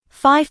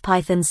5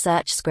 Python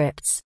search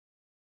scripts.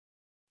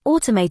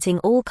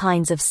 Automating all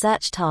kinds of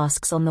search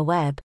tasks on the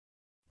web.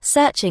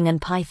 Searching and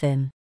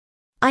Python.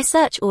 I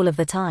search all of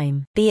the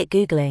time, be it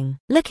Googling,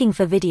 looking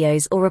for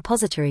videos or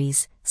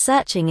repositories.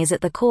 Searching is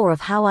at the core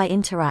of how I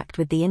interact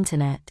with the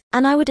internet,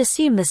 and I would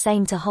assume the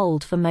same to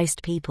hold for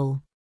most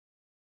people.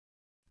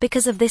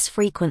 Because of this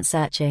frequent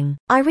searching,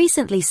 I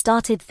recently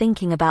started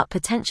thinking about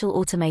potential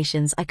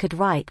automations I could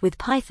write with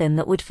Python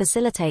that would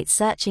facilitate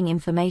searching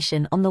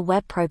information on the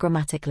web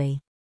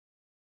programmatically.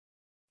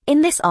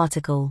 In this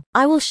article,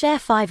 I will share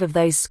 5 of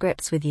those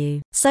scripts with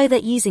you, so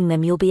that using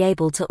them you'll be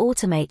able to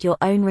automate your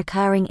own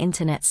recurring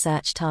internet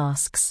search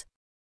tasks.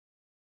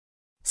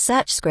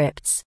 Search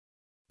scripts.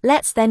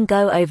 Let's then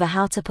go over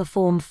how to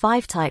perform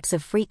 5 types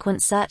of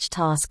frequent search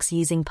tasks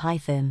using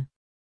Python.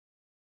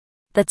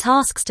 The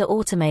tasks to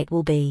automate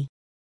will be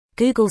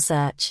Google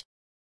search,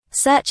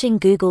 searching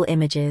Google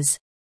images,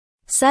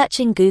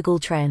 searching Google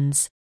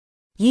Trends,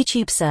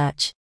 YouTube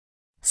search,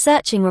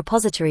 searching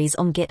repositories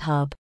on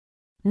GitHub.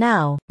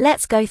 Now,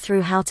 let's go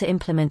through how to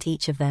implement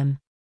each of them.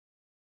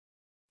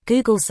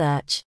 Google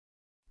search.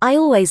 I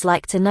always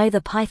like to know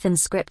the Python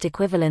script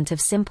equivalent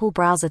of simple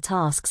browser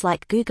tasks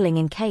like Googling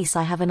in case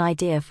I have an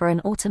idea for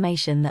an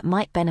automation that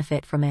might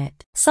benefit from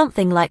it.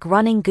 Something like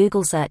running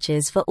Google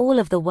searches for all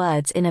of the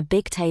words in a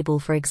big table,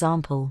 for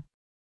example.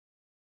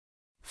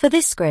 For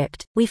this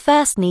script, we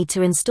first need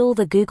to install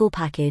the Google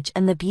package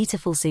and the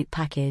Beautiful Soup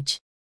package.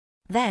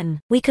 Then,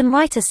 we can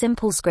write a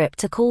simple script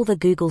to call the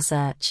Google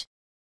search.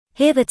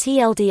 Here the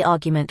TLD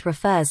argument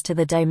refers to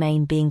the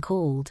domain being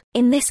called,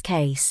 in this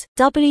case,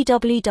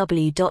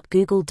 www.google.com.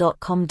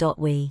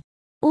 We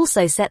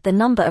also set the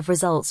number of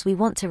results we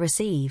want to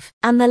receive,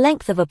 and the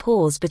length of a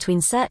pause between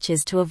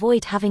searches to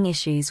avoid having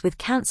issues with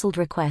cancelled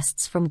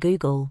requests from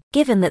Google,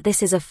 given that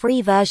this is a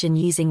free version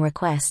using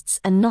requests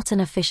and not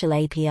an official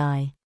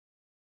API.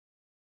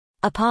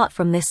 Apart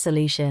from this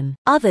solution,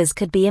 others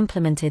could be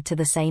implemented to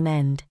the same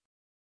end.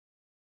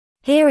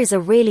 Here is a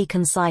really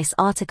concise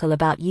article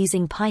about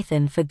using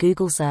Python for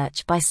Google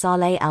search by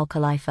Saleh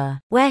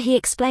Al-Khalifa, where he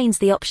explains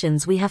the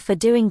options we have for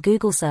doing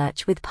Google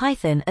search with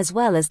Python as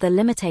well as the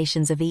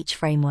limitations of each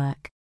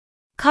framework.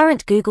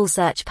 Current Google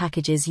search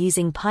packages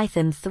using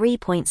Python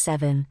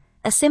 3.7,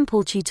 a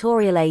simple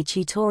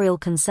tutorial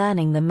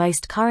concerning the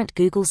most current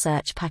Google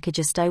search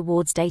packages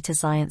towards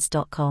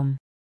datascience.com.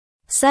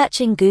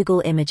 Searching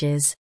Google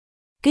images.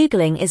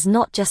 Googling is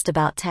not just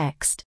about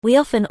text, we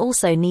often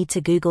also need to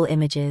Google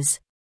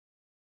images.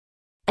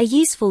 A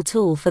useful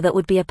tool for that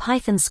would be a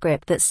Python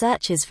script that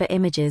searches for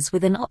images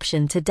with an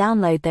option to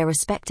download their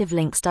respective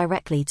links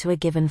directly to a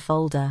given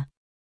folder.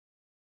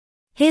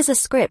 Here's a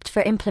script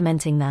for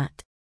implementing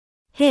that.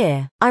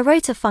 Here, I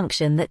wrote a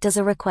function that does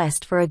a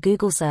request for a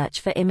Google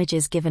search for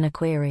images given a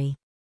query.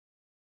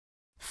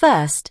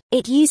 First,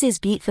 it uses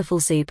Beautiful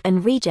Soup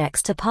and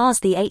regex to parse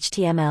the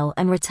HTML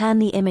and return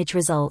the image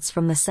results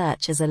from the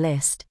search as a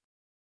list.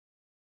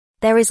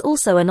 There is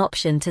also an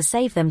option to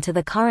save them to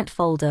the current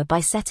folder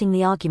by setting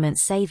the argument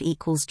save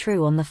equals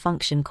true on the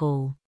function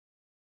call.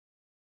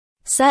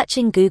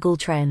 Searching Google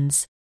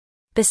Trends.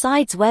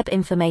 Besides web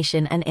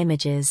information and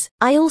images,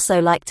 I also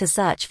like to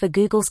search for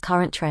Google's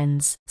current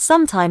trends,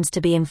 sometimes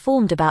to be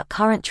informed about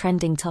current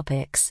trending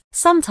topics,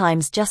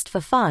 sometimes just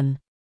for fun.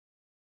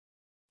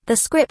 The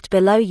script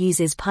below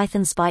uses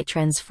Python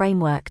SpyTrends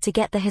framework to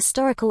get the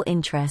historical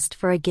interest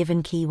for a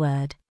given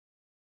keyword.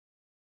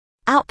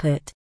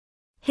 Output.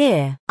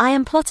 Here, I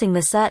am plotting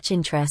the search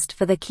interest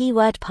for the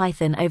keyword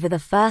Python over the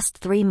first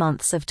 3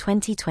 months of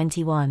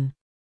 2021.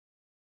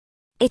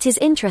 It is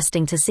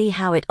interesting to see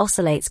how it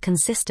oscillates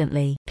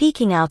consistently,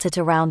 peaking out at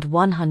around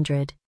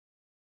 100.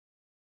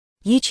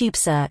 YouTube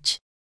search.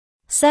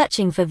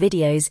 Searching for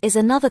videos is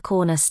another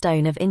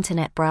cornerstone of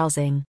internet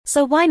browsing,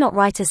 so why not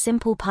write a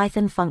simple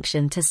Python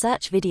function to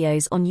search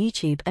videos on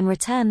YouTube and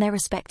return their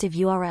respective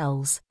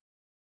URLs?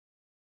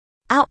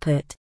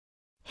 Output.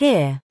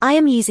 Here, I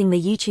am using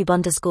the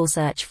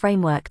YouTube_search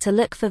framework to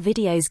look for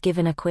videos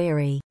given a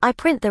query. I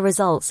print the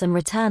results and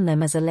return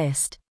them as a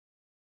list.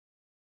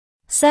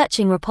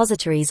 Searching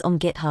repositories on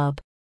GitHub.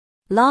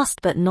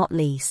 Last but not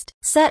least,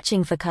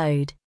 searching for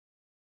code.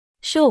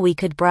 Sure, we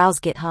could browse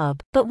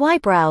GitHub, but why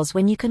browse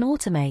when you can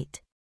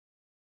automate?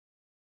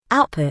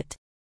 Output.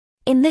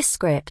 In this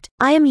script,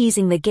 I am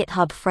using the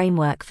GitHub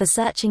framework for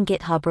searching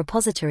GitHub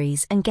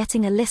repositories and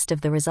getting a list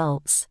of the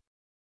results.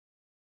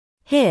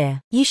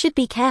 Here, you should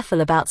be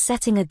careful about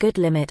setting a good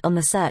limit on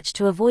the search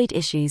to avoid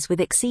issues with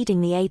exceeding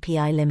the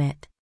API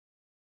limit.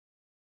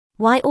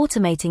 Why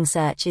automating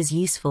search is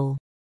useful.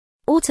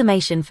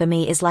 Automation for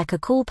me is like a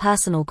cool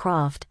personal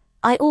craft.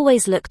 I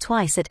always look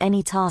twice at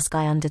any task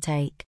I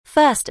undertake,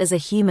 first as a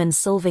human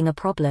solving a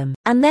problem,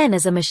 and then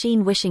as a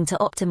machine wishing to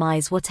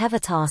optimize whatever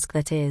task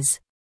that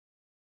is.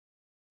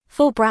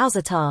 For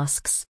browser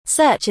tasks,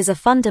 search is a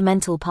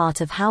fundamental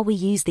part of how we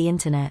use the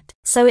internet,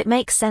 so it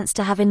makes sense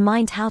to have in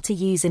mind how to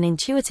use an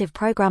intuitive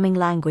programming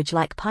language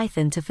like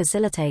Python to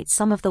facilitate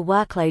some of the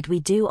workload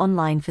we do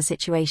online for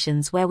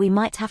situations where we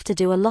might have to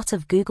do a lot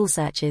of Google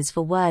searches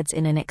for words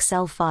in an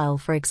Excel file,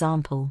 for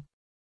example.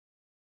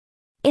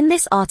 In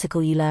this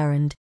article you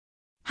learned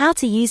how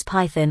to use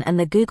Python and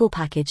the Google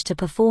package to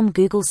perform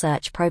Google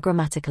search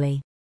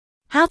programmatically,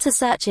 how to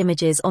search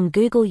images on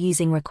Google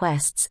using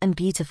requests and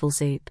Beautiful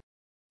Soup,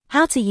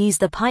 how to use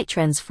the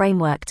PyTrends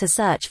framework to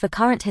search for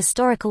current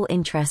historical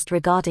interest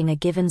regarding a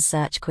given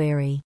search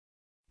query,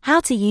 how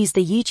to use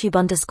the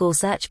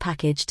YouTube_search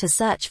package to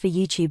search for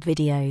YouTube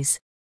videos.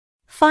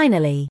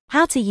 Finally,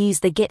 how to use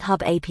the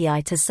GitHub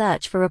API to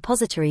search for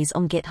repositories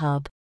on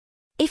GitHub.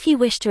 If you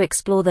wish to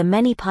explore the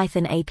many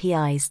Python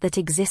APIs that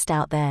exist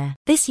out there,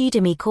 this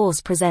Udemy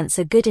course presents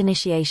a good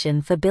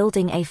initiation for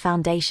building a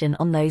foundation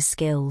on those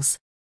skills.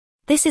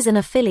 This is an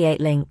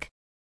affiliate link.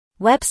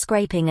 Web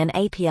Scraping and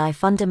API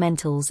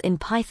Fundamentals in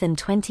Python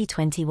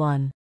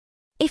 2021.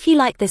 If you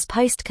like this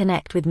post,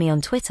 connect with me on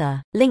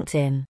Twitter,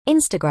 LinkedIn,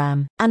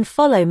 Instagram, and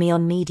follow me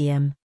on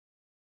Medium.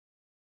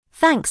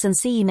 Thanks and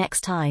see you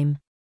next time.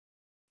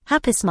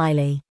 Happy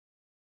Smiley.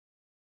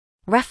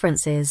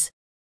 References.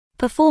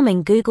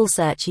 Performing Google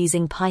search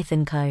using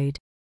Python code.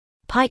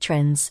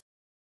 PyTrends.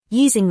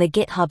 Using the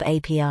GitHub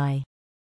API.